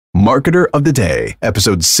Marketer of the Day,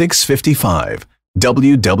 episode 655,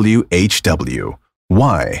 WWHW.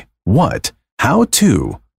 Why, what, how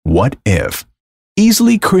to, what if.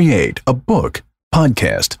 Easily create a book,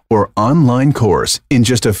 podcast, or online course in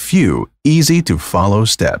just a few easy-to-follow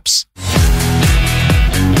steps.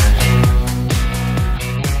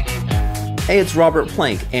 Hey, it's Robert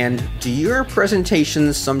Plank, and do your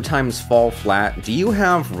presentations sometimes fall flat? Do you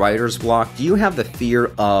have writer's block? Do you have the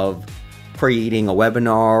fear of creating a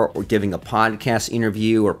webinar or giving a podcast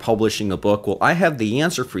interview or publishing a book? Well, I have the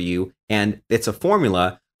answer for you, and it's a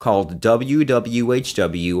formula called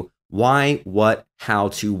WWHW, Why, What, How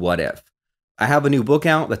to, What If. I have a new book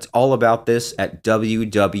out that's all about this at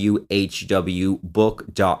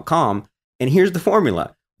WWHWbook.com, and here's the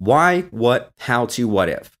formula. Why, what, how to, what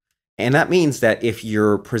if. And that means that if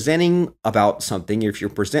you're presenting about something, if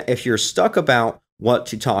you're stuck about what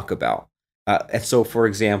to talk about, and so, for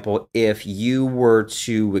example, if you were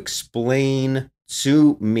to explain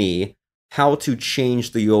to me how to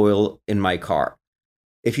change the oil in my car,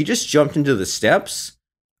 if you just jumped into the steps,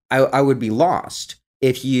 I would be lost.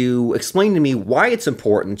 If you explain to me why it's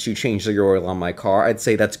important to change the oil on my car, I'd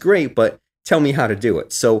say that's great, but tell me how to do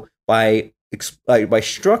it. So by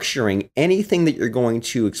structuring anything that you're going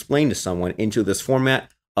to explain to someone into this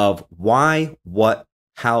format of why, what,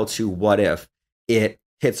 how to, what if, it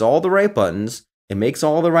hits all the right buttons, it makes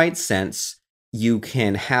all the right sense, you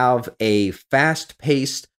can have a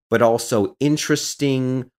fast-paced but also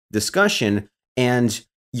interesting discussion, and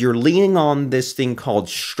you're leaning on this thing called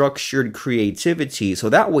structured creativity, so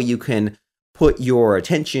that way you can put your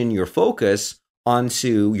attention, your focus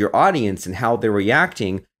onto your audience and how they're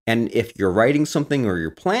reacting. And if you're writing something or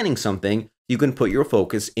you're planning something, you can put your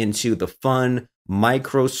focus into the fun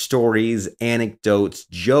micro stories, anecdotes,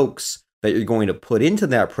 jokes that you're going to put into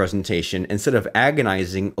that presentation instead of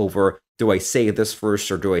agonizing over, do I say this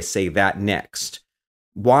first or do I say that next?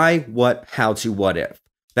 Why, what, how to, what if.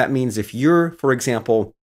 That means if you're, for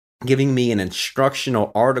example, giving me an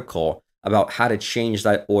instructional article about how to change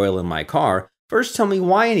that oil in my car, first tell me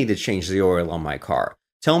why I need to change the oil on my car.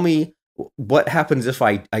 Tell me what happens if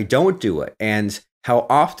I don't do it, and how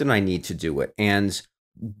often I need to do it, and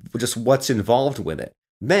just what's involved with it.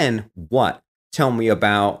 Then what? Tell me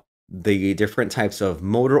about the different types of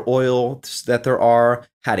motor oil that there are,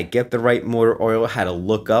 how to get the right motor oil, how to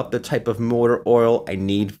look up the type of motor oil I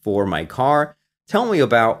need for my car. Tell me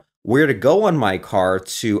about where to go on my car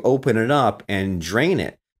to open it up and drain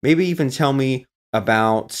it. Maybe even tell me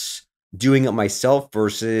about doing it myself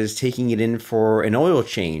versus taking it in for an oil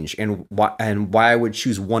change, and why I would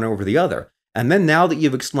choose one over the other. And then now that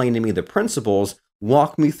you've explained to me the principles,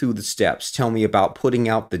 walk me through the steps. Tell me about putting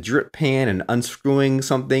out the drip pan and unscrewing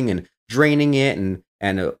something and draining it and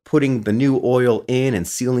putting the new oil in and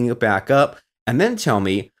sealing it back up. And then tell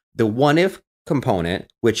me the what if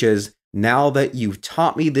component, which is now that you've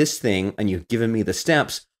taught me this thing and you've given me the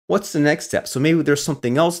steps, what's the next step? So maybe there's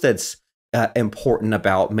something else that's important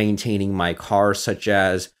about maintaining my car, such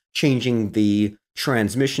as changing the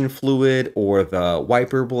transmission fluid or the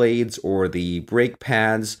wiper blades or the brake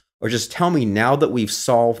pads. Or just tell me, now that we've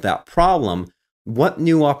solved that problem, what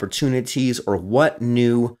new opportunities or what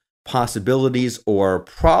new possibilities or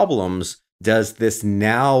problems does this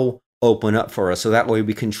now open up for us? So that way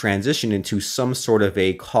we can transition into some sort of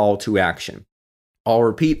a call to action. I'll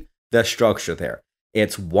repeat the structure there.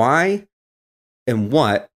 It's why and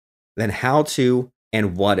what, then how to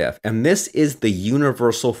and what if. And this is the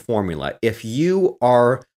universal formula. If you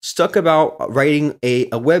are stuck about writing a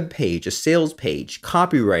web page, a sales page,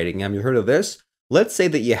 copywriting, have you heard of this? Let's say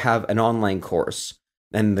that you have an online course,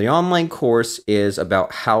 and the online course is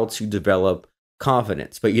about how to develop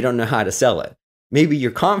confidence, but you don't know how to sell it. Maybe you're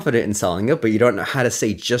confident in selling it, but you don't know how to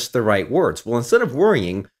say just the right words. Well, instead of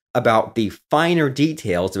worrying about the finer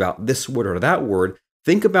details about this word or that word,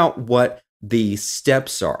 think about what the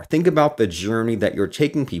steps are. Think about the journey that you're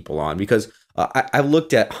taking people on, because I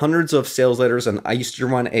looked at hundreds of sales letters, and I used to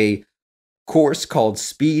run a course called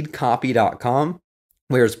speedcopy.com,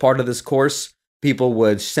 where as part of this course, people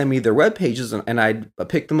would send me their web pages and I'd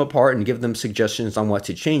pick them apart and give them suggestions on what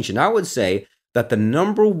to change. And I would say that the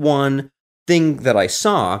number one thing that I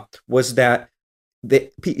saw was that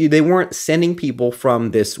they weren't sending people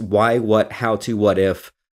from this why, what, how to, what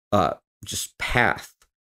if just path.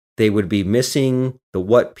 They would be missing the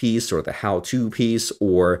what piece or the how to piece,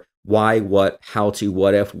 or why, what, how to,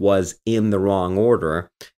 what if was in the wrong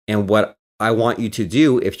order. And what I want you to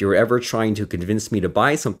do, if you're ever trying to convince me to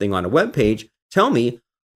buy something on a web page, tell me,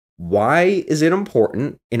 why is it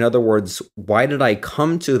important? In other words, why did I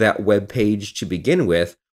come to that web page to begin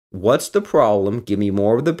with? What's the problem? Give me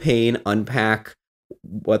more of the pain, unpack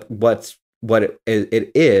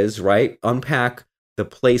it is, right? Unpack the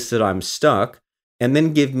place that I'm stuck, and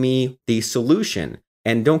then give me the solution.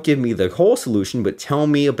 And don't give me the whole solution, but tell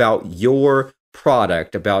me about your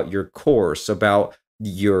product, about your course, about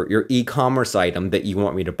your e-commerce item that you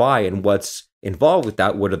want me to buy and what's involved with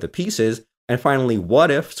that. What are the pieces? And finally, what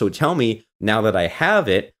if? So tell me, now that I have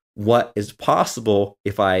it, what is possible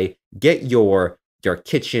if I get your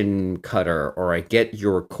kitchen cutter, or I get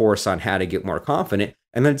your course on how to get more confident,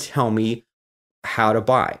 and then tell me how to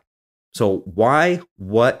buy. So why,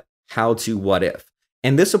 what, how to, what if?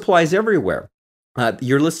 And this applies everywhere.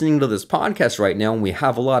 You're listening to this podcast right now, and we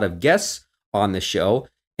have a lot of guests on the show.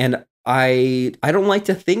 And I don't like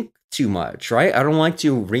to think too much, right? I don't like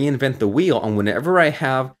to reinvent the wheel. And whenever I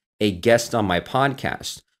have a guest on my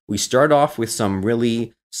podcast, we start off with some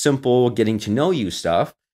really simple getting to know you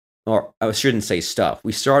stuff, or I shouldn't say stuff.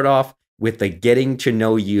 We start off with the getting to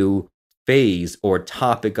know you phase or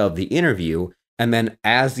topic of the interview. And then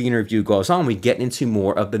as the interview goes on, we get into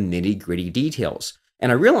more of the nitty-gritty details.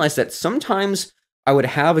 And I realized that sometimes I would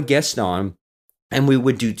have a guest on and we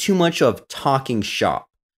would do too much of talking shop.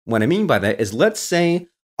 What I mean by that is, let's say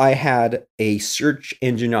I had a search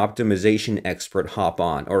engine optimization expert hop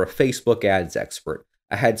on, or a Facebook ads expert.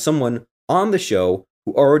 I had someone on the show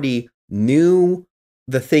who already knew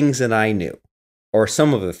the things that I knew, or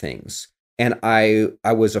some of the things. And I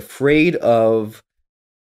was afraid of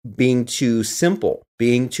being too simple,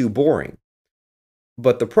 being too boring.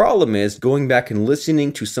 But the problem is, going back and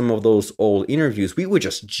listening to some of those old interviews, we would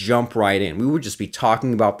just jump right in. We would just be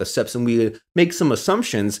talking about the steps, and we would make some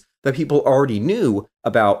assumptions that people already knew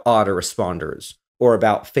about autoresponders or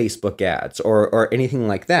about Facebook ads or anything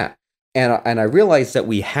like that. And I realized that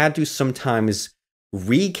we had to sometimes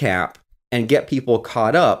recap and get people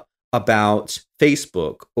caught up about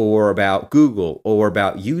Facebook or about Google or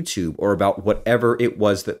about YouTube or about whatever it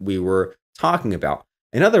was that we were talking about.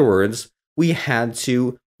 In other words, we had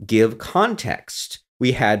to give context.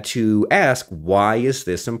 We had to ask, why is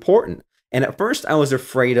this important? And at first I was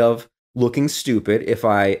afraid of looking stupid if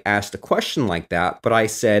I asked a question like that, but I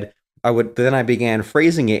said then I began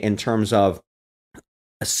phrasing it in terms of,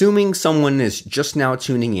 assuming someone is just now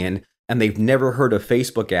tuning in and they've never heard of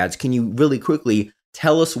Facebook ads, can you really quickly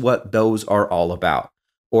tell us what those are all about?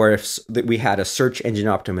 Or if we had a search engine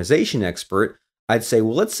optimization expert, I'd say,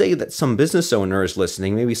 well, let's say that some business owner is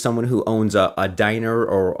listening, maybe someone who owns a diner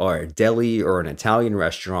or a deli or an Italian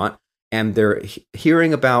restaurant, and they're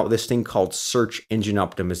hearing about this thing called search engine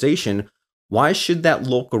optimization. Why should that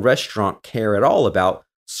local restaurant care at all about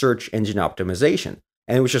search engine optimization?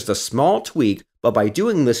 And it was just a small tweak, but by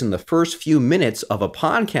doing this in the first few minutes of a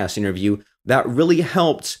podcast interview, that really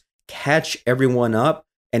helped catch everyone up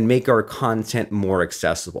and make our content more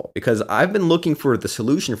accessible. Because I've been looking for the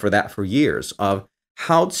solution for that for years, of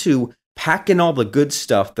how to pack in all the good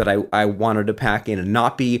stuff that I wanted to pack in and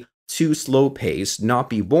not be too slow paced, not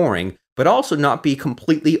be boring, but also not be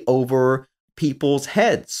completely over people's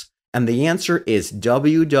heads. And the answer is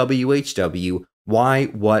WWHW, why,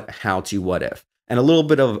 what, how to, what if. And a little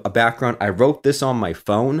bit of a background, I wrote this on my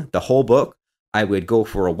phone, the whole book. I would go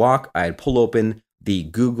for a walk, I'd pull open the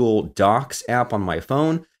Google Docs app on my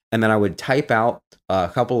phone, and then I would type out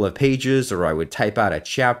a couple of pages, or I would type out a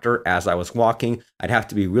chapter as I was walking. I'd have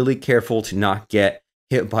to be really careful to not get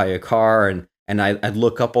hit by a car, and I'd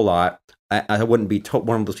look up a lot. I wouldn't be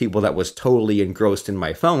one of those people that was totally engrossed in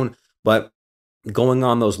my phone, but going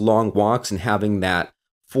on those long walks and having that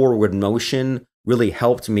forward motion really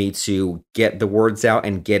helped me to get the words out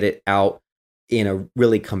and get it out in a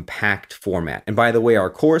really compact format. And by the way, our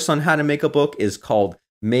course on how to make a book is called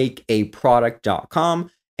makeaproduct.com.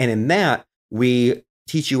 And in that, we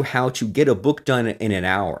teach you how to get a book done in an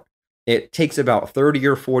hour. It takes about 30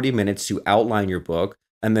 or 40 minutes to outline your book,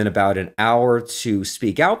 and then about an hour to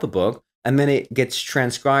speak out the book. And then it gets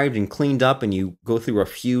transcribed and cleaned up, and you go through a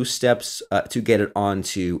few steps to get it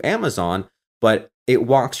onto Amazon. But it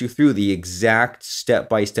walks you through the exact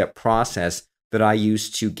step-by-step process that I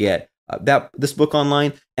used to get this book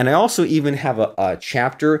online. And I also even have a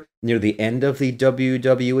chapter near the end of the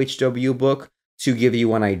WWHW book to give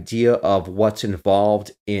you an idea of what's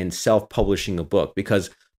involved in self-publishing a book.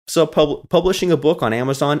 Because publishing a book on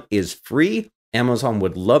Amazon is free. Amazon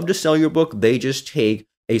would love to sell your book. They just take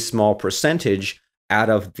a small percentage out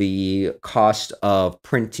of the cost of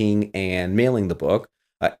printing and mailing the book.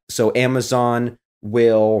 So Amazon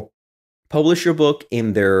will publish your book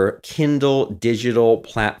in their Kindle digital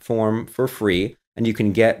platform for free, and you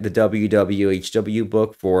can get the WWHW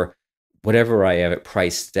book for whatever I have it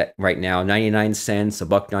priced at right now, 99 cents,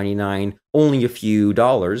 $1.99, only a few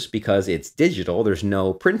dollars because it's digital. There's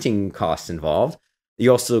no printing costs involved.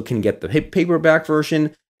 You also can get the paperback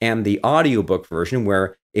version and the audiobook version,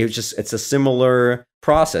 where it's a similar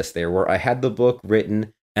process there, where I had the book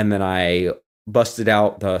written and then I busted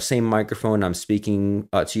out the same microphone I'm speaking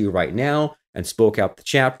to you right now and spoke out the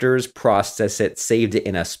chapters, processed it, saved it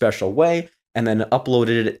in a special way, and then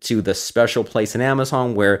uploaded it to the special place in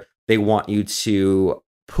Amazon where they want you to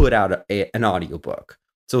put out an audiobook.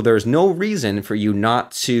 So there's no reason for you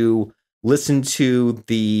not to listen to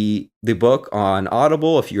the book on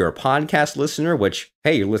Audible if you're a podcast listener, which,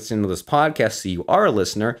 hey, you're listening to this podcast, so you are a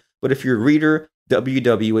listener. But if you're a reader,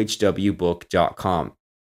 WWHWbook.com.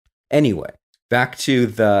 Anyway, back to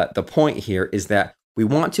the point here is that we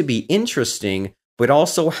want to be interesting, but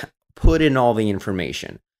also put in all the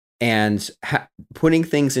information. And putting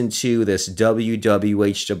things into this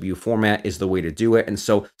WWHW format is the way to do it. And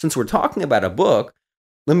so since we're talking about a book,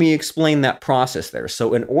 let me explain that process there.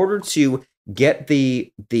 So in order to get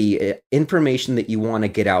the information that you want to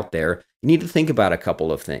get out there, you need to think about a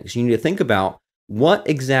couple of things. You need to think about what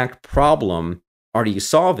exact problem are you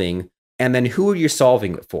solving, and then who are you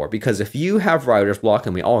solving it for? Because if you have writer's block,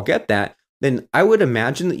 and we all get that, then I would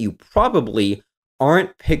imagine that you probably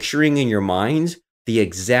aren't picturing in your mind the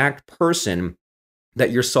exact person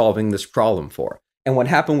that you're solving this problem for. And what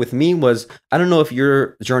happened with me was, I don't know if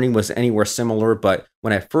your journey was anywhere similar, but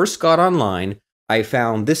when I first got online, I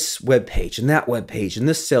found this web page and that web page and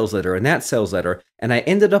this sales letter and that sales letter, and I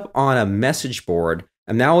ended up on a message board.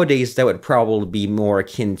 And nowadays that would probably be more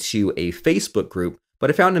akin to a Facebook group,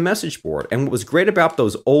 but I found a message board. And what was great about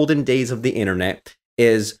those olden days of the internet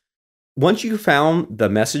is once you found the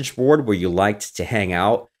message board where you liked to hang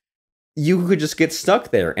out, you could just get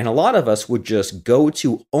stuck there. And a lot of us would just go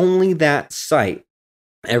to only that site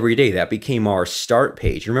every day. That became our start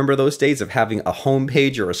page. Remember those days of having a home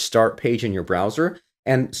page or a start page in your browser?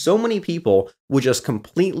 And so many people would just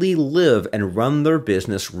completely live and run their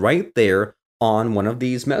business right there on one of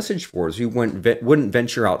these message boards. We wouldn't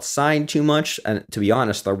venture outside too much. And to be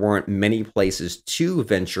honest, there weren't many places to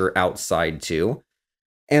venture outside to.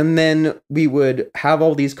 And then we would have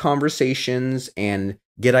all these conversations and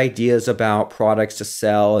get ideas about products to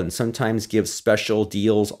sell, and sometimes give special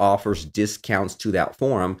deals, offers, discounts to that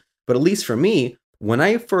forum. But at least for me, when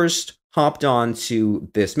I first hopped on to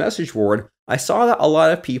this message board, I saw that a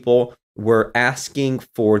lot of people were asking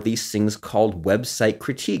for these things called website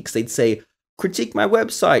critiques. They'd say, critique my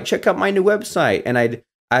website, check out my new website. And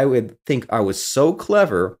I would think I was so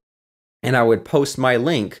clever, and I would post my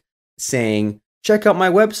link saying, check out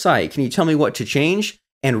my website. Can you tell me what to change?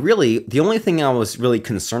 And really, the only thing I was really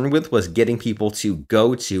concerned with was getting people to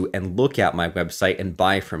go to and look at my website and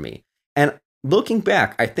buy from me. And looking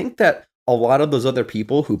back, I think that a lot of those other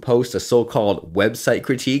people who post a so-called website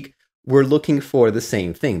critique were looking for the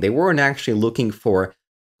same thing. They weren't actually looking for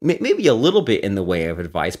maybe a little bit in the way of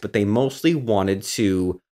advice, but they mostly wanted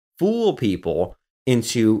to fool people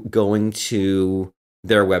into going to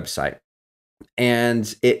their website.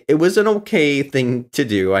 And it was an okay thing to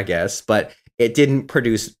do, I guess, but it didn't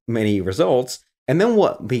produce many results. And then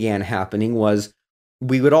what began happening was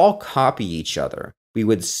we would all copy each other. We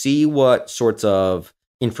would see what sorts of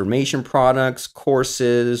information products,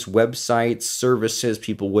 courses, websites, services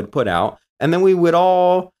people would put out. And then we would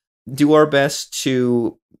all do our best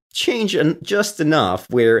to change just enough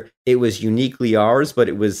where it was uniquely ours, but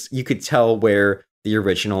you could tell where the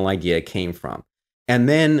original idea came from. And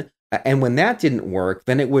when that didn't work,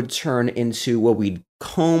 then it would turn into we'd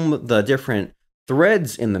comb the different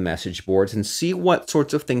threads in the message boards and see what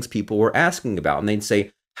sorts of things people were asking about. And they'd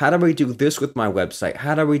say, how do I do this with my website?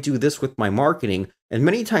 How do I do this with my marketing? And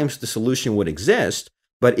many times the solution would exist,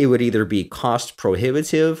 but it would either be cost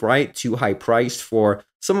prohibitive, right? Too high priced for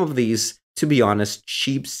some of these, to be honest,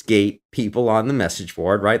 cheapskate people on the message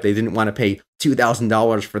board, right? They didn't want to pay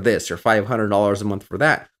 $2,000 for this or $500 a month for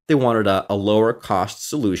that. They wanted a lower cost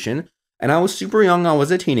solution. And I was super young. I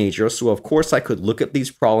was a teenager. So of course I could look at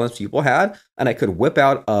these problems people had, and I could whip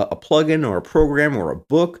out a plugin or a program or a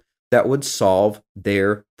book that would solve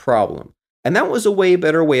their problem. And that was a way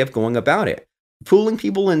better way of going about it. Fooling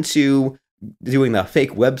people into doing the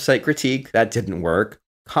fake website critique, that didn't work.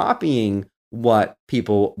 Copying what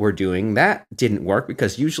people were doing, that didn't work,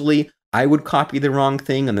 because usually I would copy the wrong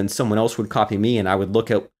thing and then someone else would copy me, and I would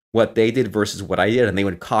look at what they did versus what I did, and they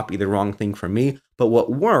would copy the wrong thing from me. But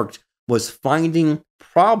what worked was finding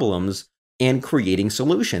problems and creating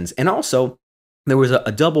solutions. And also, there was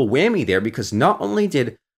a double whammy there, because not only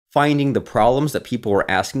did finding the problems that people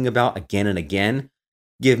were asking about again and again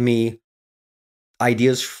give me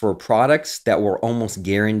ideas for products that were almost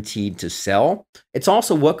guaranteed to sell, it's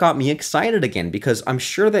also what got me excited again, because I'm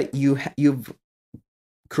sure that you've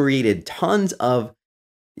created tons of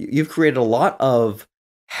You've created a lot of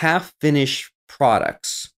half-finished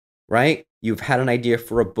products, right? You've had an idea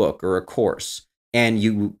for a book or a course, and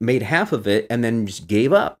you made half of it and then just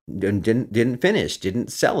gave up and didn't finish,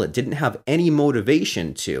 didn't sell it, didn't have any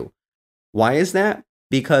motivation to. Why is that?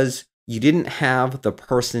 Because you didn't have the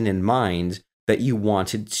person in mind that you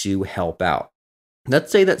wanted to help out.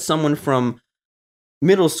 Let's say that someone from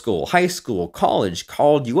middle school, high school, college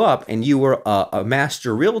called you up and you were a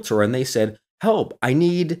master realtor and they said, help, I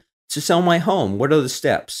need to sell my home. What are the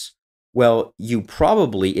steps? Well, you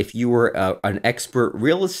probably, if you were an expert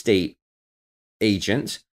real estate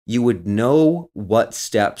agent, you would know what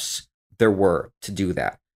steps there were to do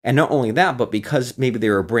that. And not only that, but because maybe they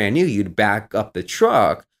were brand new, you'd back up the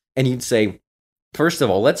truck and you'd say, first of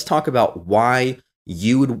all, let's talk about why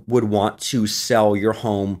you would want to sell your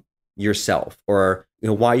home yourself, or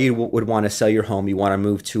why you would want to sell your home. You want to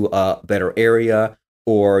move to a better area,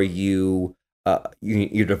 or you're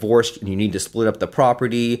divorced and you need to split up the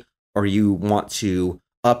property, or you want to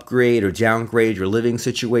upgrade or downgrade your living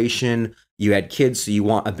situation. You had kids, so you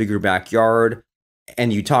want a bigger backyard,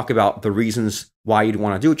 and you talk about the reasons why you'd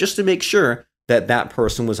want to do it, just to make sure that that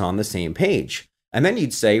person was on the same page. And then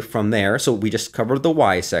you'd say from there, so we just covered the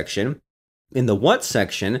why section. In the what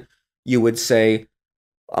section, you would say,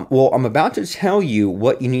 well, I'm about to tell you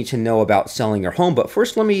what you need to know about selling your home, but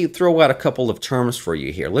first let me throw out a couple of terms for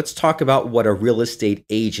you here. Let's talk about what a real estate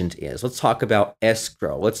agent is. Let's talk about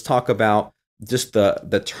escrow. Let's talk about just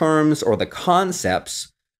the terms or the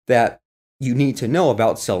concepts that you need to know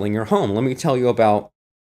about selling your home. Let me tell you about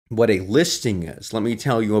what a listing is. Let me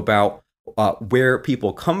tell you about where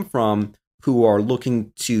people come from who are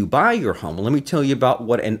looking to buy your home. Let me tell you about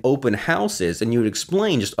what an open house is. And you would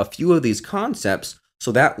explain just a few of these concepts,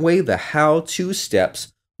 so that way the how-to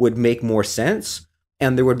steps would make more sense.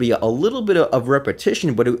 And there would be a little bit of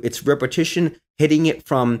repetition, but it's repetition hitting it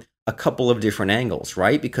from a couple of different angles,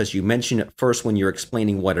 right? Because you mention it first when you're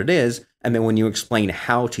explaining what it is, and then when you explain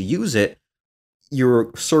how to use it,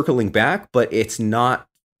 you're circling back, but it's not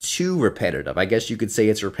too repetitive. I guess you could say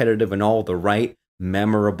it's repetitive in all the right,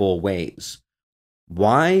 memorable ways.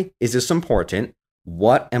 Why is this important?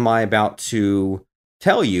 What am I about to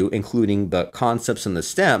tell you, including the concepts and the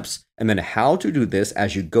steps, and then how to do this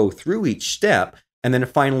as you go through each step, and then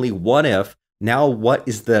finally, what if? Now, what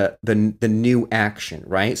is the new action,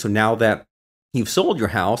 right? So now that you've sold your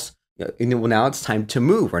house, now it's time to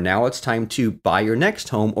move, or now it's time to buy your next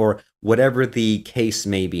home, or whatever the case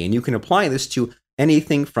may be. And you can apply this to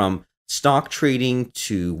anything from stock trading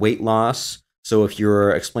to weight loss. So if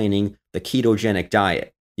you're explaining the ketogenic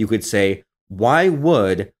diet, you could say, why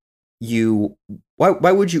would you,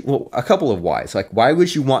 well, a couple of whys, like why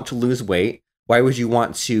would you want to lose weight? Why would you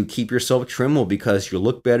want to keep yourself trim? Well, because you'll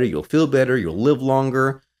look better, you'll feel better, you'll live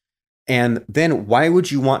longer. And then why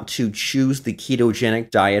would you want to choose the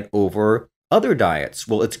ketogenic diet over other diets?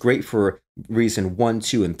 Well, it's great for reason 1,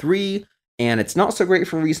 2, and 3. And it's not so great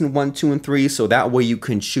for reason 1, 2, and 3, so that way you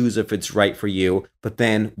can choose if it's right for you. But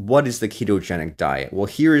then, what is the ketogenic diet? Well,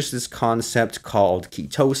 here is this concept called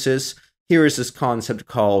ketosis. Here is this concept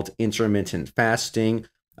called intermittent fasting.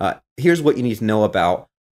 Here's what you need to know about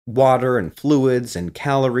water and fluids and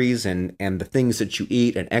calories and the things that you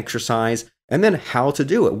eat and exercise, and then how to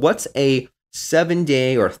do it. What's a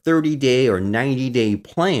 7-day or 30-day or 90-day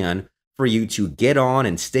plan for you to get on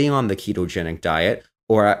and stay on the ketogenic diet?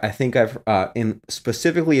 Or I think I've,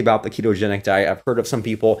 specifically about the ketogenic diet, I've heard of some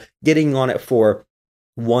people getting on it for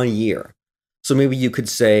 1 year. So maybe you could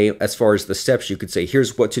say, as far as the steps, you could say,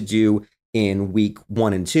 here's what to do in week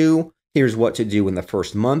 1 and 2, here's what to do in the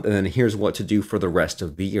first month, and then here's what to do for the rest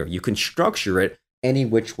of the year. You can structure it any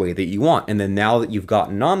which way that you want. And then now that you've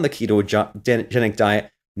gotten on the ketogenic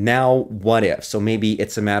diet, now what if? So maybe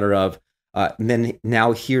it's a matter of, then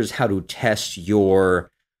now here's how to test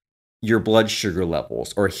your blood sugar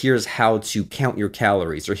levels, or here's how to count your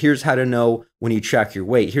calories, or here's how to know when you track your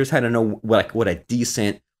weight, here's how to know what a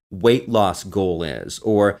decent weight loss goal is,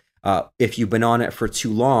 or if you've been on it for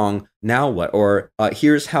too long, now what? Or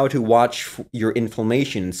here's how to watch your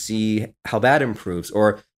inflammation and see how that improves.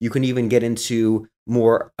 Or you can even get into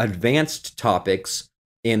more advanced topics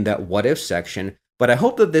in that what if section. But I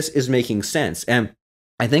hope that this is making sense. And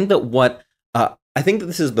I think that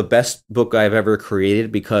this is the best book I've ever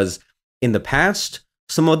created, because in the past,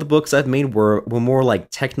 some of the books I've made were more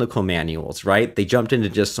like technical manuals, right? They jumped into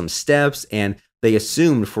just some steps, and they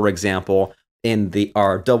assumed, for example, in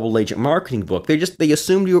our double agent marketing book, they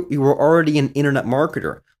assumed you were already an internet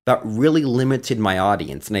marketer. That really limited my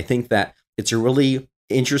audience. And I think that it's a really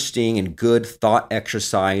interesting and good thought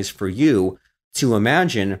exercise for you to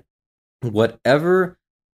imagine whatever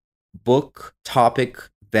book topic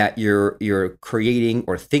that you're creating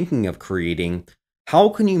or thinking of creating, how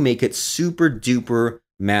can you make it super duper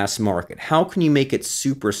mass market? How can you make it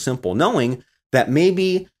super simple, knowing that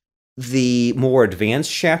maybe the more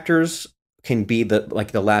advanced chapters can be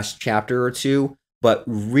the last chapter or two, but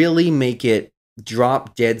really make it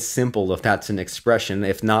drop dead simple, if that's an expression.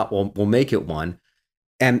 If not, we'll make it one.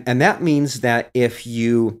 And that means that if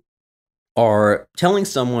you are telling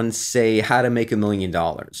someone, say, how to make $1 million,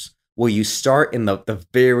 well, you start in the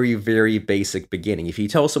very, very basic beginning. If you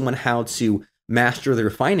tell someone how to master their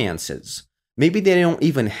finances, maybe they don't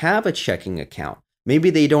even have a checking account.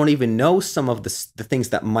 Maybe they don't even know some of the things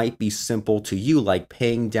that might be simple to you, like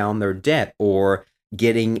paying down their debt or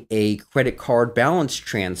getting a credit card balance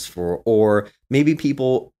transfer, or maybe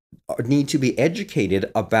people need to be educated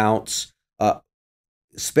about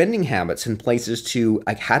spending habits and places to,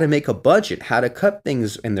 like, how to make a budget, how to cut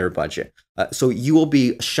things in their budget. So you will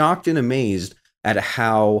be shocked and amazed at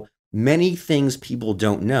how many things people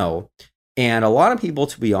don't know. And a lot of people,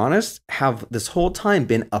 to be honest, have this whole time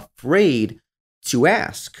been afraid to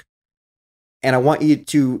ask. And I want you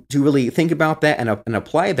to really think about that and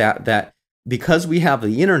apply that because we have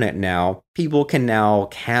the internet now, people can now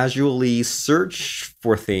casually search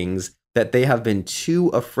for things that they have been too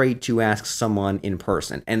afraid to ask someone in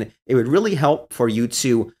person. And it would really help for you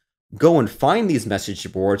to go and find these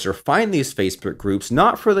message boards or find these Facebook groups,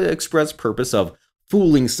 not for the express purpose of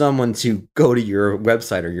fooling someone to go to your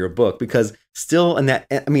website or your book, because still,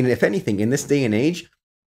 if anything, in this day and age,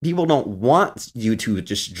 people don't want you to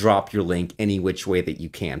just drop your link any which way that you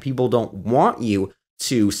can. People don't want you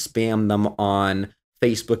to spam them on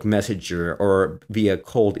Facebook Messenger or via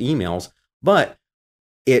cold emails, but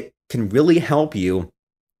it can really help you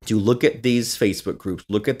to look at these Facebook groups,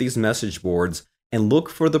 look at these message boards, and look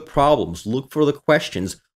for the problems, look for the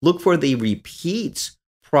questions, look for the repeat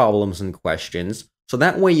problems and questions. So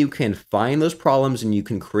that way you can find those problems and you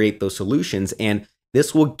can create those solutions. And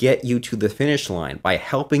this will get you to the finish line. By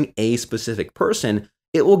helping a specific person,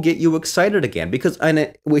 it will get you excited again. Because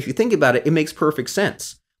if you think about it, it makes perfect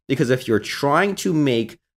sense. Because if you're trying to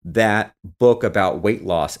make that book about weight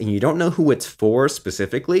loss and you don't know who it's for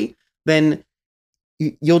specifically, then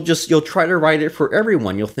you'll try to write it for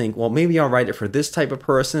everyone. You'll think, well, maybe I'll write it for this type of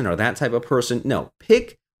person or that type of person. No,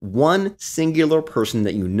 pick one singular person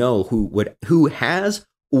that you know who has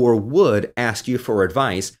or would ask you for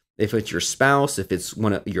advice. If it's your spouse, if it's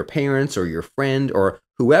one of your parents or your friend or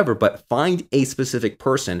whoever, but find a specific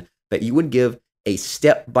person that you would give a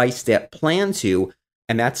step-by-step plan to,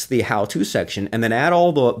 and that's the how-to section, and then add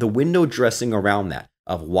all the window dressing around that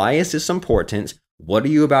of why is this important, what are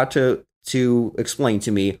you about to explain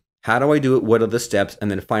to me, how do I do it, what are the steps,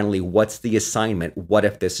 and then finally, what's the assignment, what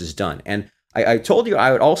if this is done. And I told you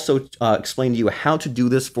I would also explain to you how to do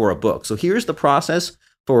this for a book. So here's the process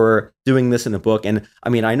for doing this in a book. And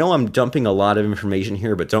I know I'm dumping a lot of information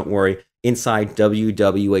here, but don't worry. Inside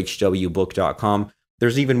WWHWbook.com,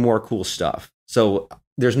 there's even more cool stuff. So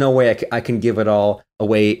there's no way I can give it all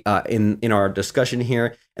away in our discussion here.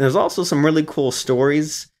 And there's also some really cool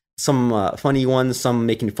stories, some funny ones, some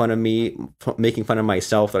making fun of me, making fun of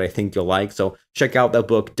myself that I think you'll like. So check out that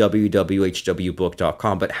book,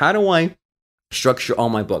 WWHWbook.com. But how do I structure all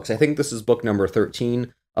my books? I think this is book number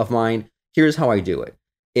 13 of mine. Here's how I do it.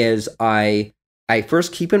 Is I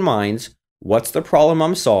first keep in mind what's the problem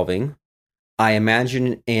I'm solving. I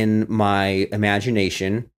imagine in my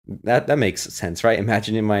imagination, that makes sense, right?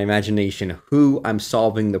 Imagine in my imagination who I'm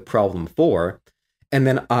solving the problem for. And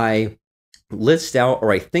then I list out,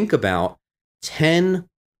 or I think about 10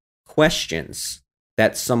 questions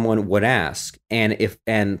that someone would ask. And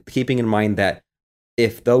keeping in mind that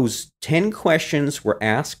if those 10 questions were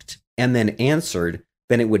asked and then answered,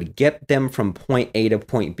 then it would get them from point A to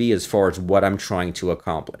point B as far as what I'm trying to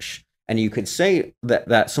accomplish. And you could say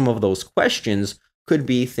that some of those questions could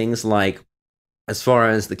be things like, as far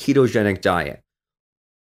as the ketogenic diet,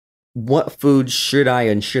 what foods should I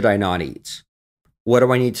and should I not eat? What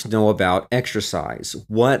do I need to know about exercise?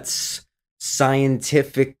 What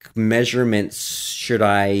scientific measurements should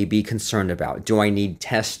I be concerned about? Do I need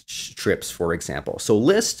test strips, for example? So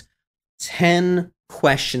list 10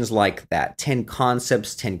 questions like that, 10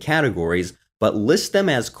 concepts, 10 categories, but list them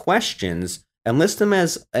as questions and list them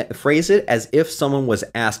as, phrase it as if someone was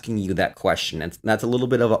asking you that question. And that's a little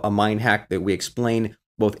bit of a mind hack that we explain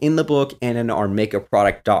both in the book and in our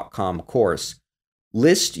makeaproduct.com course.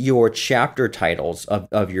 List your chapter titles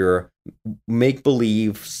of your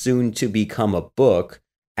make-believe, soon-to-become a book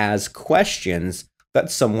as questions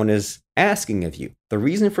that someone is asking of you. The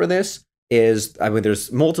reason for this is,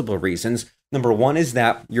 there's multiple reasons. Number one is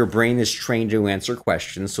that your brain is trained to answer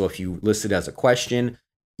questions. So if you list it as a question,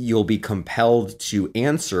 you'll be compelled to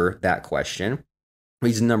answer that question.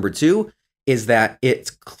 Reason number two is that it's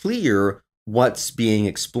clear what's being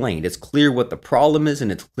explained. It's clear what the problem is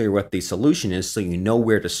and it's clear what the solution is, so you know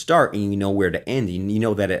where to start and you know where to end. And you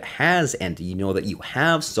know that it has ended. You know that you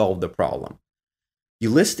have solved the problem. You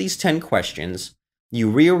list these 10 questions. You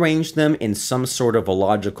rearrange them in some sort of a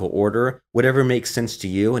logical order, whatever makes sense to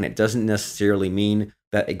you, and it doesn't necessarily mean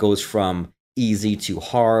that it goes from easy to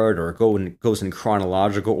hard or goes in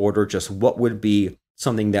chronological order, just what would be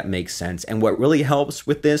something that makes sense. And what really helps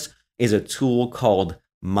with this is a tool called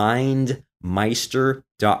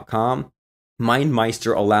mindmeister.com.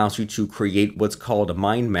 MindMeister allows you to create what's called a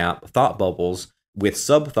mind map, thought bubbles, with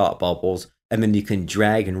sub-thought bubbles, and then you can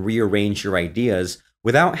drag and rearrange your ideas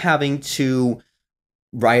without having to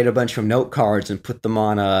write a bunch of note cards and put them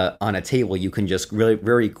on a table. You can just really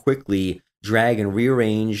very quickly drag and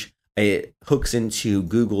rearrange. It hooks into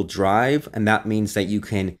Google Drive, and that means that you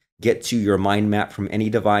can get to your mind map from any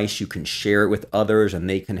device. You can share it with others, and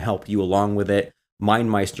they can help you along with it.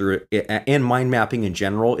 MindMeister and mind mapping in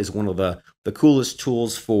general is one of the coolest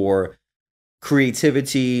tools for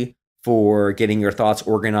creativity, for getting your thoughts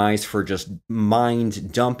organized, for just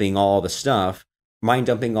mind dumping all the stuff, mind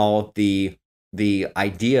dumping all of the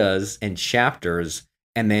ideas and chapters,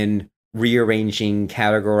 and then rearranging,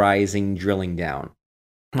 categorizing, drilling down.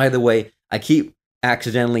 By the way, I keep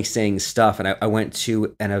accidentally saying stuff, and I went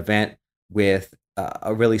to an event with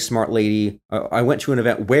a really smart lady. I went to an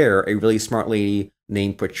event where a really smart lady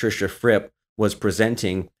named Patricia Fripp was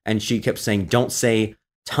presenting, and she kept saying, don't say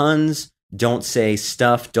tons, don't say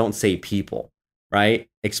stuff, don't say people, right?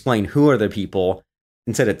 Explain who are the people.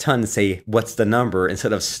 Instead of tons, say what's the number.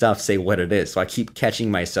 Instead of stuff, say what it is. So I keep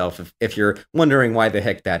catching myself if you're wondering why the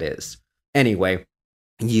heck that is. Anyway,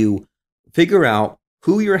 you figure out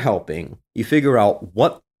who you're helping. You figure out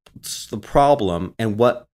what's the problem and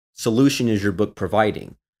what solution is your book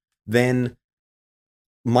providing. Then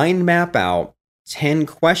mind map out 10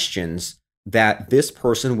 questions that this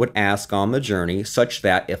person would ask on the journey, such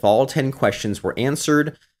that if all 10 questions were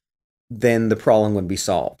answered, then the problem would be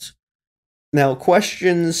solved. Now,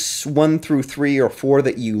 questions 1 through 3 or 4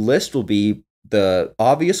 that you list will be the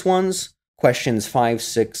obvious ones. Questions 5,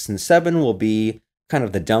 6, and 7 will be kind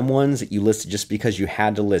of the dumb ones that you listed just because you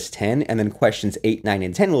had to list 10. And then questions 8, 9,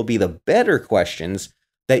 and 10 will be the better questions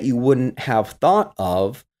that you wouldn't have thought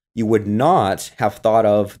of. You would not have thought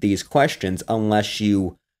of these questions unless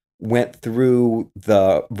you went through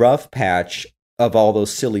the rough patch of all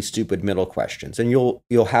those silly, stupid middle questions. And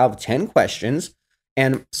you'll have 10 questions,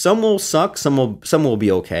 and some will suck, some will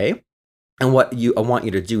be okay. And what I want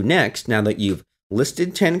you to do next, now that you've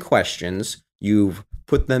listed 10 questions, you've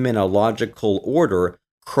put them in a logical order,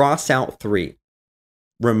 cross out 3.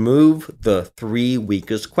 Remove the 3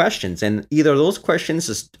 weakest questions. And either those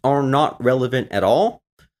questions are not relevant at all,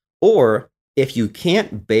 or if you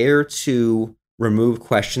can't bear to remove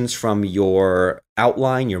questions from your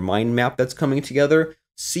outline, your mind map that's coming together,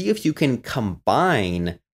 see if you can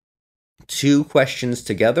combine 2 questions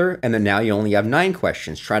together, and then now you only have 9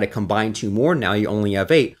 questions. Try to combine 2 more, now you only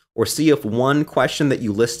have 8. Or see if one question that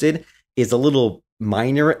you listed is a little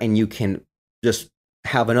minor and you can just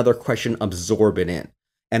have another question absorb it in.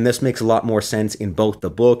 And this makes a lot more sense in both the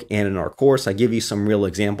book and in our course. I give you some real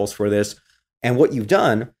examples for this. And what you've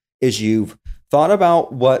done is you've thought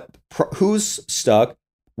about who's stuck,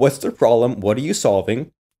 what's the problem, what are you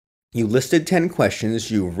solving? You listed 10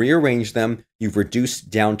 questions, you rearranged them, you've reduced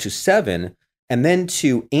down to 7, and then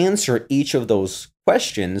to answer each of those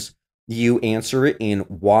questions, you answer it in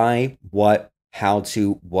why, what, how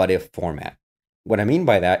to, what if format. What I mean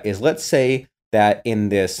by that is, let's say that in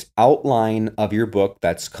this outline of your book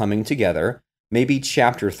that's coming together, maybe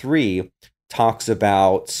chapter 3 talks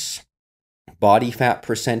about body fat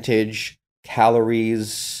percentage,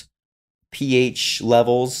 calories, pH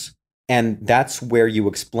levels, and that's where you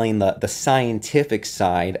explain the scientific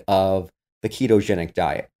side of the ketogenic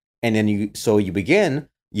diet. And then you begin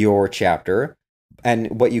your chapter,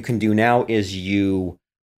 and what you can do now is you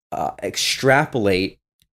extrapolate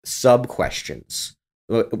sub-questions.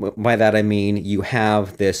 By that I mean you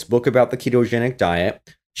have this book about the ketogenic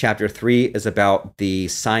diet. Chapter 3 is about the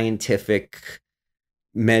scientific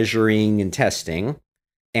measuring and testing.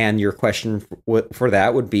 And your question for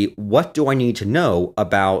that would be, what do I need to know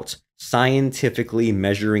about scientifically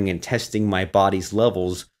measuring and testing my body's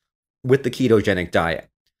levels with the ketogenic diet?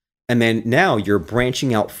 And then now you're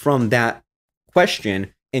branching out from that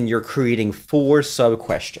question and you're creating 4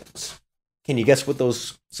 sub-questions. Can you guess what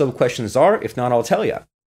those sub-questions are? If not, I'll tell you.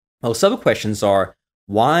 Those sub-questions are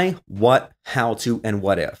why, what, how to, and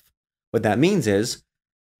what if. What that means is,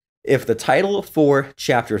 If the title for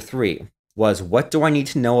chapter 3 was what do I need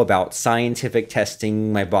to know about scientifically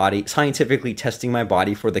testing my body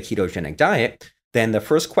for the ketogenic diet, then the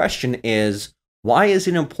first question is, why is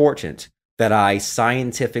it important that I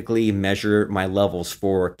scientifically measure my levels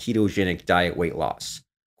for ketogenic diet weight loss?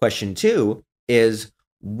 Question 2 is,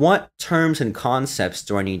 what terms and concepts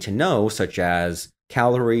do I need to know, such as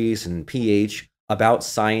calories and pH, about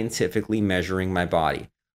scientifically measuring my body?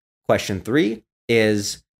 Question 3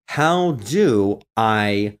 is, how do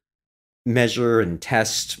I measure and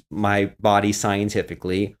test my body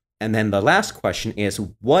scientifically? And then the last question is,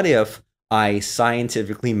 what if I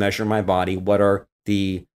scientifically measure my body? What are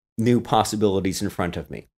the new possibilities in front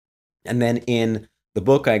of me? And then in the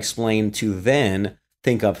book, I explain to then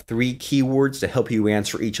think of 3 keywords to help you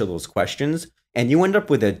answer each of those questions. And you end up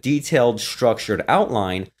with a detailed, structured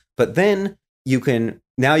outline, but then you can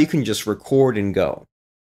just record and go.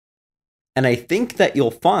 And I think that you'll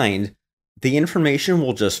find the information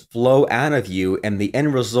will just flow out of you, and the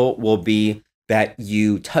end result will be that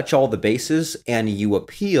you touch all the bases and you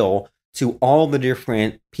appeal to all the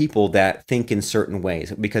different people that think in certain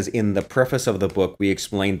ways. Because in the preface of the book, we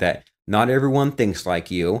explained that not everyone thinks like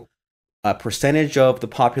you. A percentage of the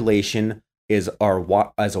population is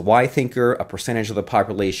as a why thinker, a percentage of the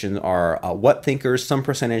population are what thinkers, some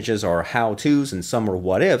percentages are how-tos, and some are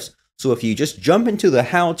what-ifs. So if you just jump into the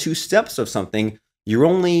how-to steps of something, you're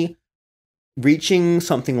only reaching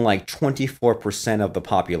something like 24% of the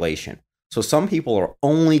population. So some people are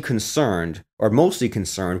only concerned, or mostly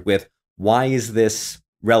concerned, with why is this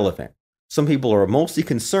relevant? Some people are mostly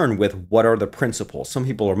concerned with what are the principles. Some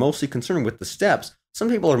people are mostly concerned with the steps. Some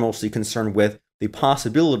people are mostly concerned with the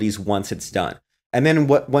possibilities once it's done. And then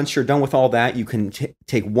once you're done with all that, you can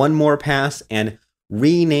take one more pass and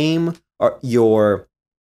rename your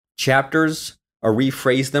chapters or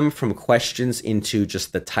rephrase them from questions into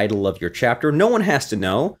just the title of your chapter. No one has to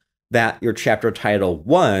know that your chapter title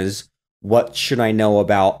was, what should I know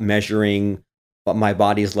about measuring my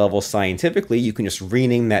body's level scientifically? You can just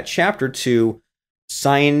rename that chapter to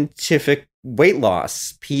scientific weight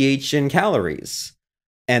loss, pH, and calories.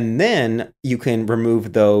 And then you can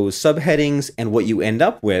remove those subheadings, and what you end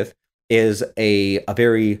up with is a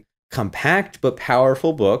very compact but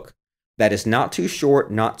powerful book that is not too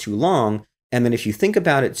short, not too long. And then if you think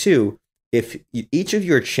about it too, if each of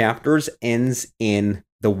your chapters ends in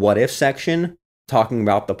the what if section, talking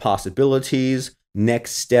about the possibilities,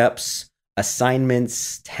 next steps,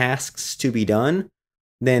 assignments, tasks to be done,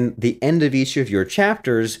 then the end of each of your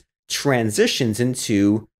chapters transitions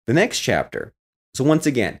into the next chapter. So once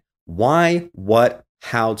again, why, what,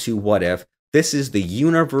 how to, what if. This is the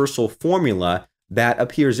universal formula that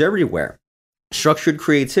appears everywhere. Structured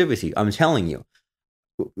creativity, I'm telling you.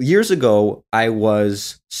 Years ago, I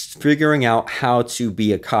was figuring out how to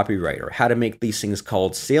be a copywriter, how to make these things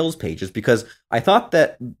called sales pages, because I thought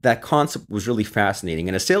that that concept was really fascinating.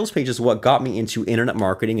 And a sales page is what got me into internet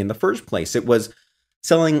marketing in the first place. It was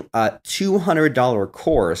selling a $200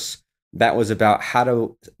 course that was about how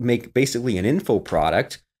to make basically an info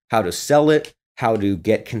product, how to sell it, how to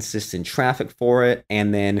get consistent traffic for it,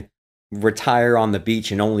 and then retire on the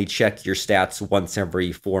beach and only check your stats once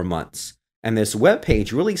every 4 months. And this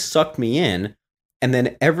webpage really sucked me in. And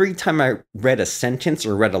then every time I read a sentence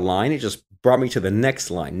or read a line, it just brought me to the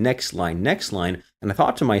next line, next line, next line. And I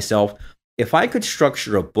thought to myself, if I could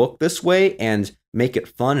structure a book this way and make it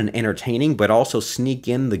fun and entertaining, but also sneak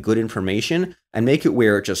in the good information and make it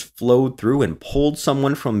where it just flowed through and pulled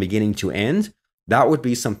someone from beginning to end, that would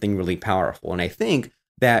be something really powerful. And I think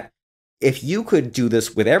that if you could do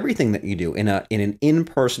this with everything that you do in an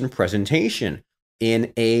in-person presentation,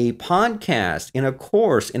 in a podcast, in a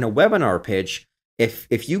course, in a webinar pitch,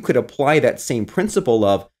 if you could apply that same principle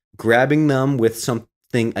of grabbing them with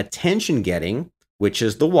something attention-getting, which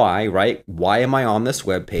is the why, right? Why am I on this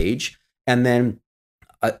web page? And then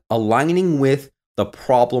aligning with the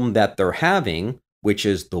problem that they're having, which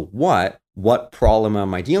is the what problem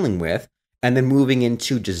am I dealing with? And then moving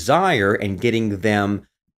into desire and getting them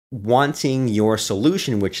wanting your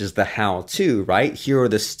solution, which is the how-to, right? Here are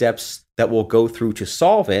the steps that we'll go through to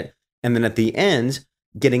solve it. And then at the end,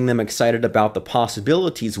 getting them excited about the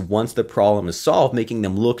possibilities once the problem is solved, making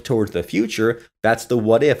them look towards the future. That's the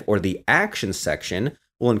what if, or the action section.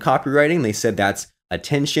 Well, in copywriting, they said that's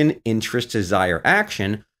attention, interest, desire,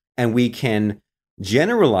 action. And we can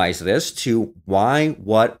generalize this to why,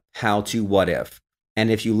 what, how to, what if. And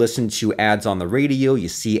if you listen to ads on the radio, you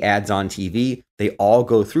see ads on TV, they all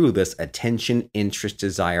go through this attention, interest,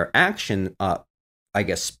 desire, action,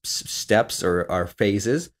 steps or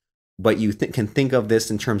phases. But you can think of this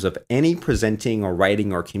in terms of any presenting or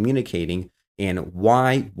writing or communicating in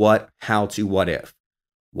why, what, how to, what if.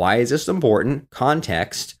 Why is this important?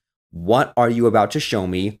 Context. What are you about to show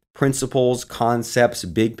me? Principles, concepts,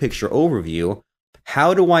 big picture overview.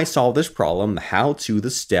 How do I solve this problem? The how to,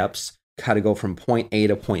 the steps, how to go from point A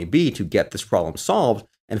to point B to get this problem solved.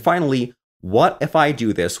 And finally, what if I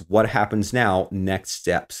do this? What happens now? Next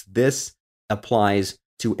steps. This applies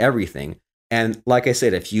to everything. And like I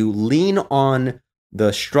said, if you lean on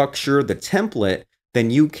the structure, the template, then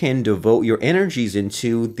you can devote your energies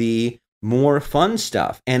into the more fun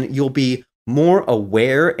stuff, and you'll be more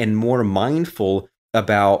aware and more mindful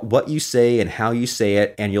about what you say and how you say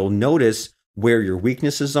it, and you'll notice where your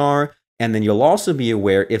weaknesses are. And then you'll also be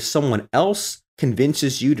aware if someone else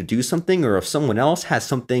convinces you to do something, or if someone else has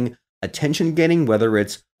something attention getting, whether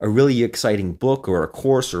it's a really exciting book or a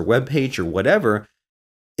course or webpage or whatever,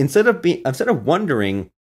 instead of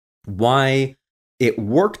wondering why it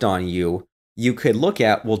worked on you, you could look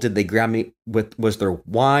at, well, did they grab me with, was their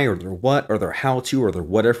why or their what or their how to or their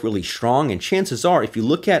what if really strong? And chances are, if you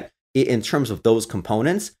look at it in terms of those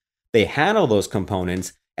components, they had all those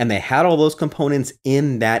components, and they had all those components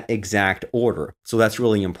in that exact order. So that's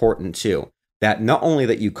really important too. That not only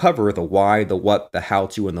that you cover the why, the what, the how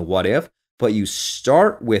to, and the what if, but you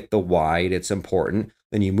start with the why, it's important.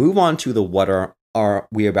 Then you move on to the what are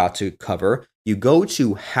we about to cover. You go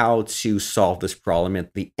to how to solve this problem.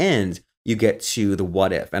 At the end, you get to the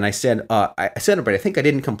what if. And I said it, but I think I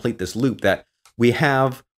didn't complete this loop, that we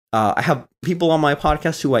have, I have people on my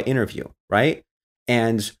podcast who I interview, right?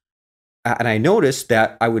 And I noticed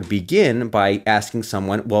that I would begin by asking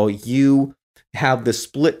someone, well, you have the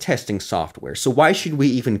split testing software, so why should we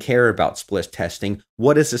even care about split testing?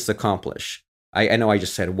 What does this accomplish? I know I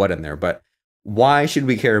just said what in there, but why should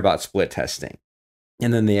we care about split testing?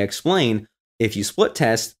 And then they explain, if you split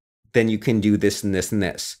test, then you can do this and this and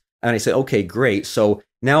this. And I said, okay, great. So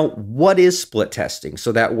now what is split testing?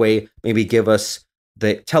 So that way, maybe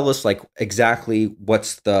tell us like exactly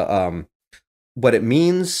what's the, what it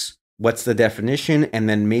means, what's the definition, and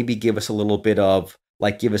then maybe give us a little bit of,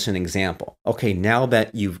 like, give us an example. Okay, now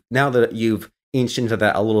that you've inched into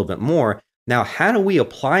that a little bit more, now how do we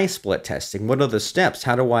apply split testing? What are the steps?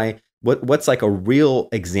 What's like a real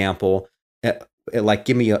example? Like,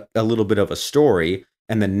 give me a little bit of a story.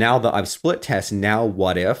 And then now that I've split test, now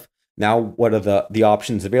what if? Now what are the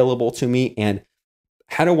options available to me? And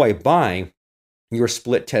how do I buy your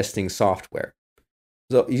split testing software?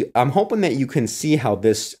 So I'm hoping that you can see how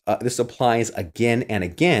this applies again and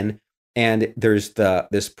again. And there's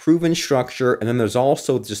this proven structure, and then there's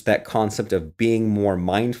also just that concept of being more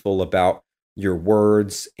mindful about your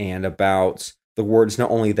words and about the words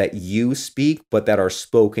not only that you speak, but that are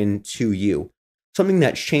spoken to you. Something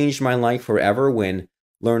that changed my life forever when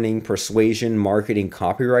learning persuasion, marketing,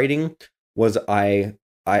 copywriting was I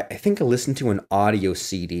think I listened to an audio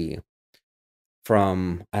CD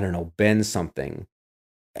from, I don't know, Ben something.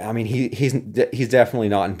 I mean, he's definitely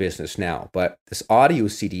not in business now, but this audio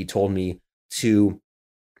CD told me to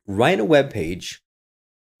write a web page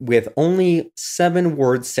with only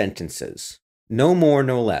 7-word sentences, no more,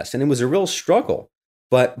 no less. And it was a real struggle.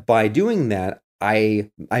 But by doing that,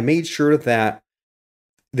 I made sure that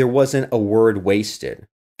there wasn't a word wasted.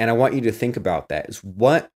 And I want you to think about that, is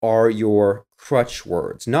what are your crutch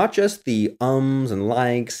words? Not just the ums and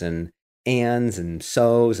likes and ands and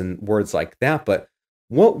so's and words like that, but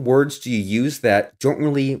what words do you use that don't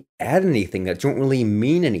really add anything, that don't really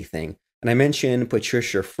mean anything? And I mentioned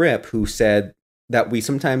Patricia Fripp, who said that we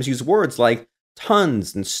sometimes use words like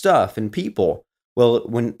tons and stuff and people. Well,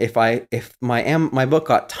 if my book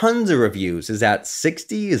got tons of reviews, is that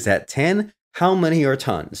 60? Is that 10? How many are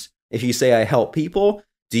tons? If you say I help people,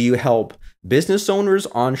 do you help business owners,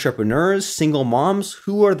 entrepreneurs, single moms?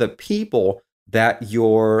 Who are the people that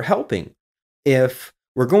you're helping? If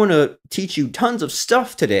we're going to teach you tons of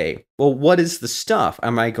stuff today, well, what is the stuff?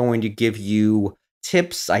 Am I going to give you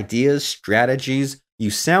tips, ideas, strategies? You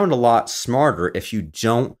sound a lot smarter if you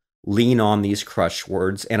don't lean on these crutch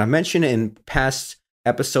words. And I mentioned in past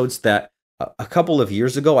episodes that a couple of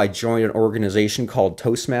years ago, I joined an organization called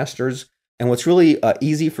Toastmasters. And what's really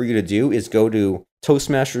easy for you to do is go to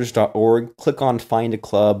toastmasters.org, click on Find a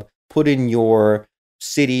Club, put in your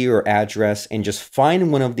city or address, and just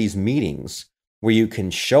find one of these meetings where you can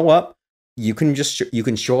show up. You can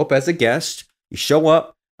show up as a guest. You show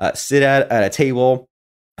up, sit at a table.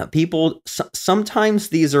 People, sometimes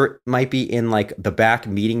these might be in like the back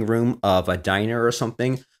meeting room of a diner or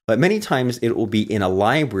something, but many times it will be in a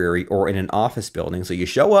library or in an office building. So you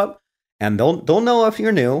show up, and they'll know if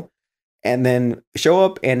you're new, and then show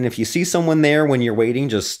up. And if you see someone there when you're waiting,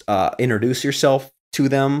 just introduce yourself to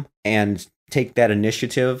them and take that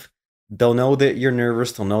initiative. they'll know that you're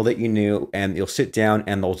nervous, they'll know that you knew, and you'll sit down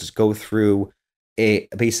and they'll just go through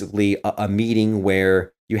basically a meeting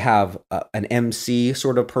where you have an MC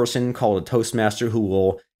sort of person called a Toastmaster who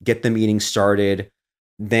will get the meeting started.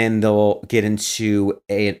 Then they'll get into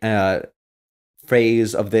a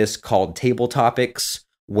phase of this called table topics,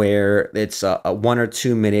 where it's a 1 or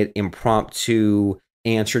 2 minute impromptu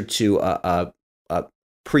answer to a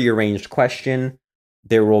prearranged question.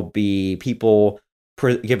 There will be people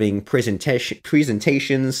giving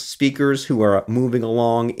presentations, speakers who are moving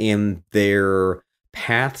along in their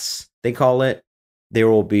paths, they call it. There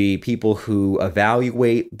will be people who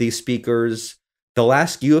evaluate these speakers. They'll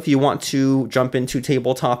ask you if you want to jump into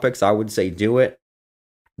table topics. I would say do it.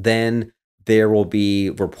 Then there will be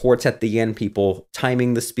reports at the end, people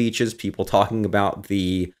timing the speeches, people talking about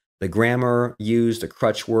the grammar used, the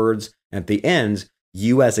crutch words. At the end,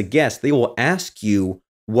 you as a guest, they will ask you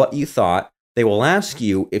what you thought. They will ask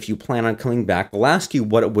you if you plan on coming back. They'll ask you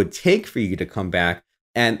what it would take for you to come back.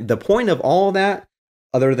 And the point of all of that,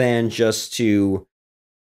 other than just to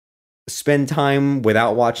spend time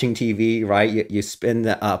without watching TV, right? You spend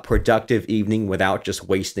a productive evening without just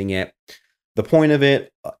wasting it. The point of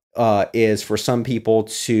it is for some people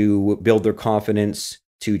to build their confidence,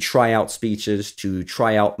 to try out speeches, to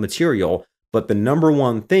try out material. But the number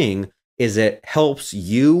one thing is it helps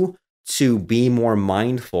you to be more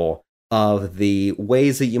mindful of the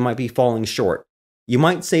ways that you might be falling short. You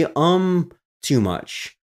might say too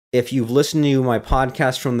much. If you've listened to my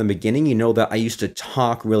podcast from the beginning, you know that I used to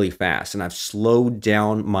talk really fast, and I've slowed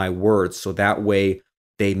down my words so that way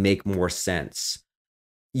they make more sense.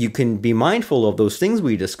 You can be mindful of those things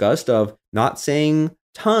we discussed, of not saying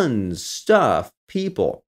tons, stuff,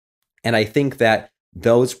 people. And I think that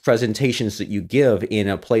those presentations that you give in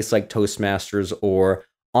a place like Toastmasters or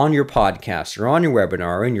on your podcast or on your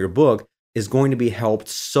webinar or in your book is going to be helped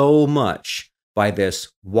so much by this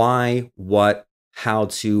why, what, how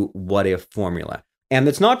to, what if formula. And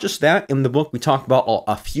it's not just that. In the book, we talk about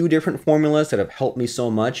a few different formulas that have helped me so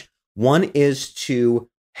much. One is to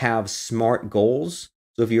have SMART goals.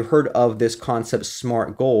 So if you've heard of this concept,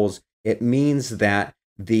 SMART goals, it means that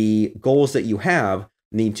the goals that you have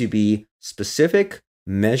need to be specific,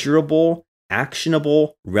 measurable,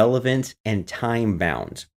 actionable, relevant, and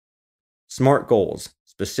time-bound. SMART goals: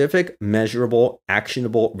 specific, measurable,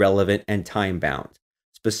 actionable, relevant, and time-bound.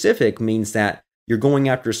 Specific means that you're going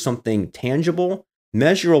after something tangible.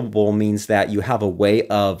 Measurable means that you have a way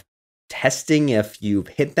of testing if you've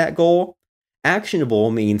hit that goal.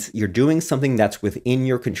 Actionable means you're doing something that's within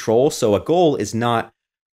your control. So a goal is not,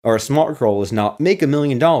 or a SMART goal is not make $1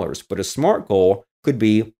 million, but a SMART goal could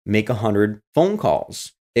be make 100 phone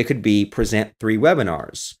calls. It could be present 3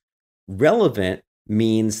 webinars. Relevant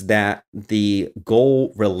means that the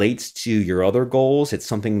goal relates to your other goals. It's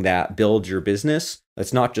something that builds your business.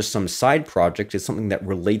 It's not just some side project. It's something that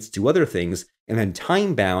relates to other things. And then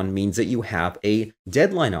time-bound means that you have a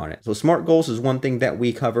deadline on it. So SMART goals is one thing that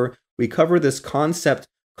we cover. We cover this concept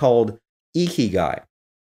called Ikigai,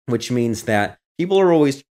 which means that people are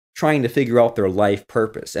always trying to figure out their life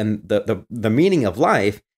purpose. And the meaning of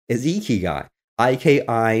life is Ikigai,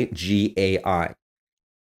 Ikigai.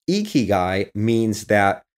 Ikigai means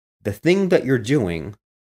that the thing that you're doing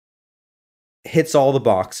hits all the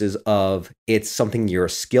boxes of it's something you're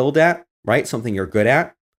skilled at, right? Something you're good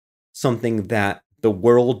at, something that the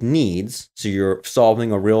world needs. So you're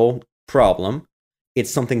solving a real problem.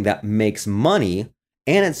 It's something that makes money,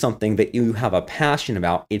 and it's something that you have a passion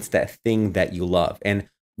about. It's that thing that you love. And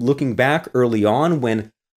looking back early on,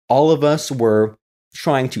 when all of us were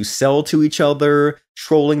trying to sell to each other,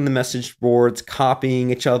 trolling the message boards,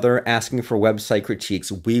 copying each other, asking for website critiques,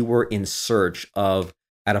 we were in search of,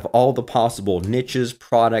 out of all the possible niches,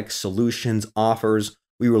 products, solutions, offers,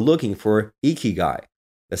 we were looking for Ikigai,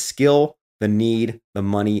 the skill, the need, the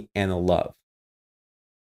money, and the love.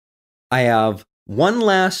 I have one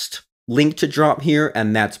last link to drop here,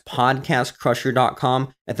 and that's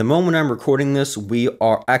podcastcrusher.com. At the moment I'm recording this,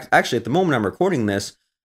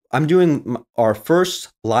 I'm doing our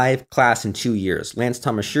first live class in 2 years. Lance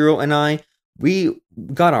Tamashiro and I, we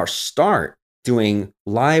got our start doing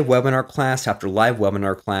live webinar class after live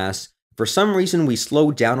webinar class. For some reason, we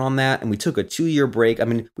slowed down on that and we took a 2-year break. I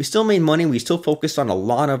mean, we still made money. We still focused on a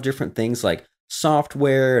lot of different things like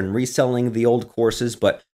software and reselling the old courses,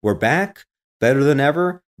 but we're back better than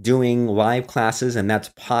ever doing live classes, and that's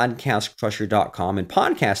podcastcrusher.com. And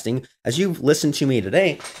podcasting, as you've listened to me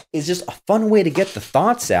today, is just a fun way to get the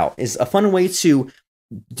thoughts out, is a fun way to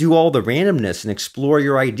do all the randomness and explore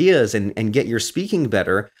your ideas and get your speaking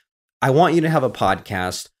better. I want you to have a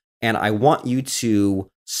podcast, and I want you to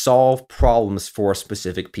solve problems for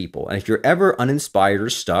specific people. And if you're ever uninspired or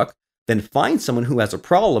stuck, then find someone who has a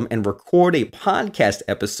problem and record a podcast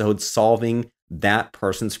episode solving that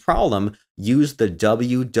person's problem. Use the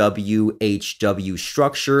WWHW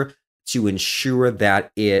structure to ensure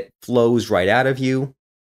that it flows right out of you.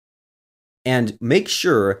 And make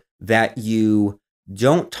sure that you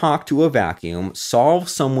don't talk to a vacuum, solve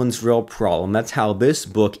someone's real problem. That's how this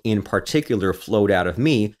book in particular flowed out of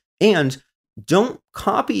me. And don't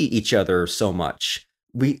copy each other so much.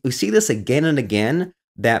 We see this again and again,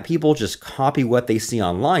 that people just copy what they see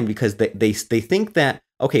online because they think that,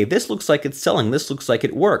 okay, this looks like it's selling, this looks like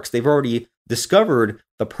it works. They've already discovered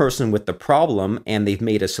the person with the problem and they've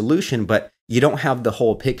made a solution, but you don't have the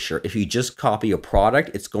whole picture. If you just copy a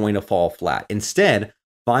product, it's going to fall flat. Instead,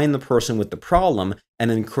 find the person with the problem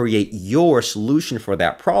and then create your solution for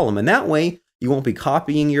that problem. And that way, you won't be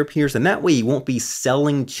copying your peers, and that way you won't be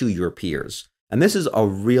selling to your peers. And this is a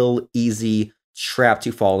real easy trap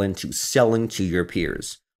to fall into, selling to your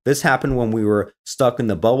peers. This happened when we were stuck in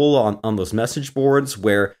the bubble on those message boards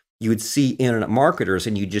where you would see internet marketers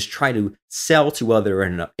and you just try to sell to other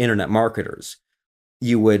internet marketers.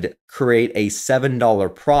 You would create a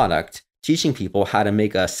 $7 product teaching people how to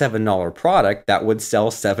make a $7 product that would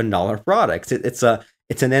sell $7 products. It's an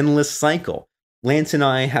endless cycle. Lance and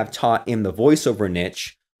I have taught in the voiceover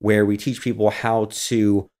niche where we teach people how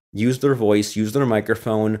to use their voice, use their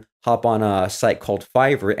microphone, hop on a site called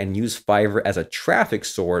Fiverr and use Fiverr as a traffic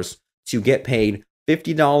source to get paid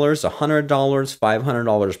 $50, $100,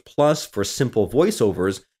 $500 plus for simple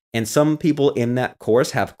voiceovers. And some people in that course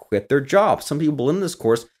have quit their jobs. Some people in this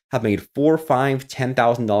course have made $4,000, $5,000,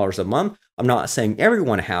 $10,000 a month. I'm not saying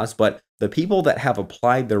everyone has, but the people that have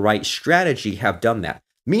applied the right strategy have done that.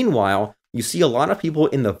 Meanwhile, you see a lot of people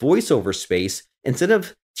in the voiceover space, instead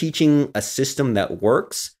of teaching a system that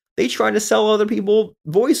works, they try to sell other people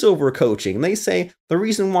voiceover coaching. They say the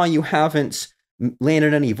reason why you haven't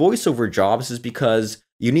landed any voiceover jobs is because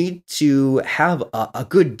you need to have a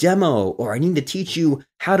good demo, or I need to teach you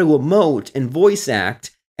how to emote and voice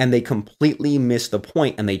act. And they completely miss the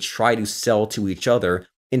point and they try to sell to each other.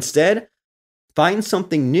 Instead, find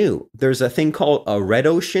something new. There's a thing called a red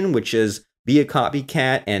ocean, which is be a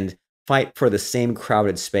copycat and fight for the same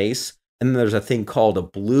crowded space. And then there's a thing called a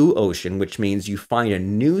blue ocean, which means you find a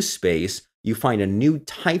new space, you find a new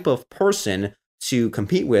type of person to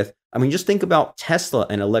compete with. I mean, just think about Tesla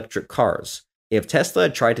and electric cars. If Tesla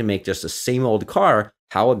had tried to make just the same old car,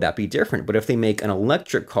 how would that be different? But if they make an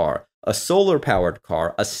electric car, a solar-powered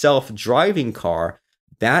car, a self-driving car,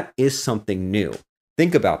 that is something new.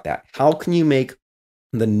 Think about that. How can you make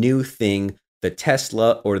the new thing the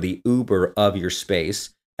Tesla or the Uber of your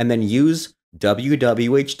space, and then use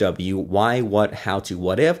WWHW, why, what, how to,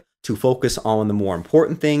 what if, to focus on the more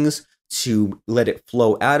important things, to let it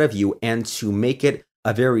flow out of you, and to make it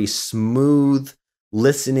a very smooth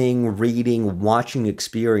listening, reading, watching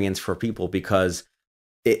experience for people, because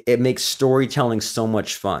it makes storytelling so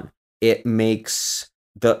much fun. It makes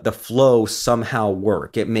the flow somehow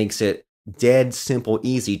work. It makes it dead simple,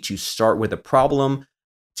 easy to start with a problem,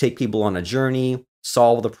 take people on a journey,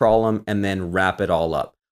 solve the problem, and then wrap it all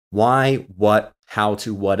up. Why, what, how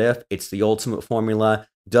to, what if. It's the ultimate formula.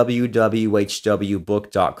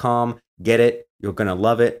 WWHWbook.com. Get it. You're going to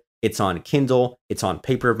love it. It's on Kindle. It's on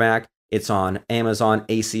paperback. It's on Amazon,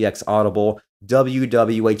 ACX Audible,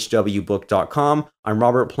 WWHWbook.com. I'm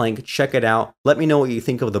Robert Plank. Check it out. Let me know what you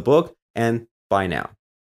think of the book, and bye now.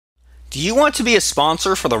 Do you want to be a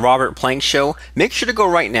sponsor for the Robert Plank Show? Make sure to go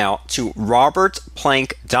right now to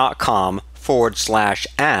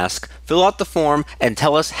robertplank.com/ask, fill out the form, and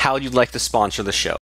tell us how you'd like to sponsor the show.